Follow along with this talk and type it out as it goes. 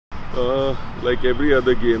Like every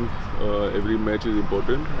other game, every match is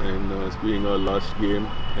important, and it's being our last game,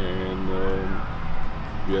 and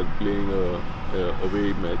we are playing a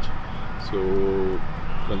away match. So,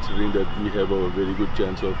 considering that we have a very good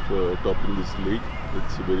chance of topping this league,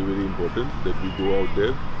 it's very important that we go out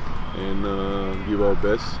there and give our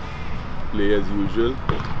best, play as usual,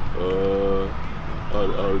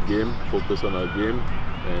 our game, focus on our game,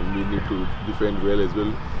 and we need to defend well as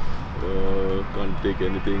well. Can't take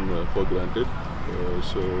anything for granted.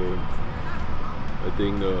 So I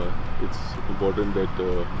think it's important that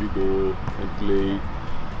we go and play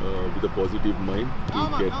with a positive mind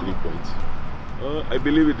to get 3 points. I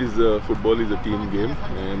believe it is football is a team game,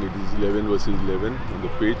 and it is 11 versus 11 on the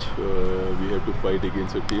pitch. We have to fight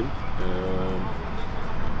against a team.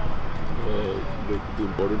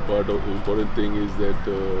 The important thing is that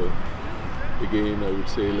again I would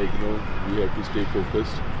say, like, we have to stay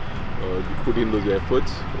focused, put in those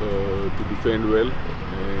efforts to defend well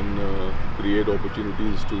and create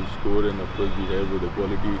opportunities to score, and of course we have the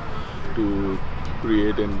quality to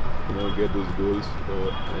create and get those goals,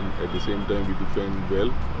 and at the same time we defend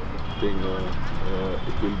well. I think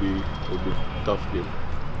it will be a tough game.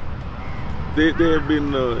 They have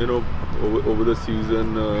been over the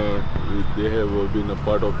season, they have been a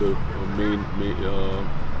part of the main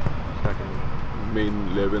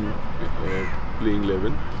 11, playing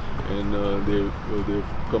 11, and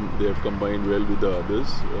they have combined well with the others,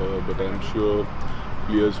 but I'm sure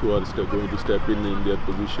players who are going to step in their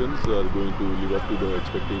positions are going to live up to the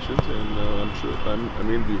expectations, and I'm sure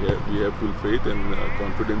we have full faith and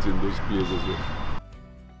confidence in those players as well.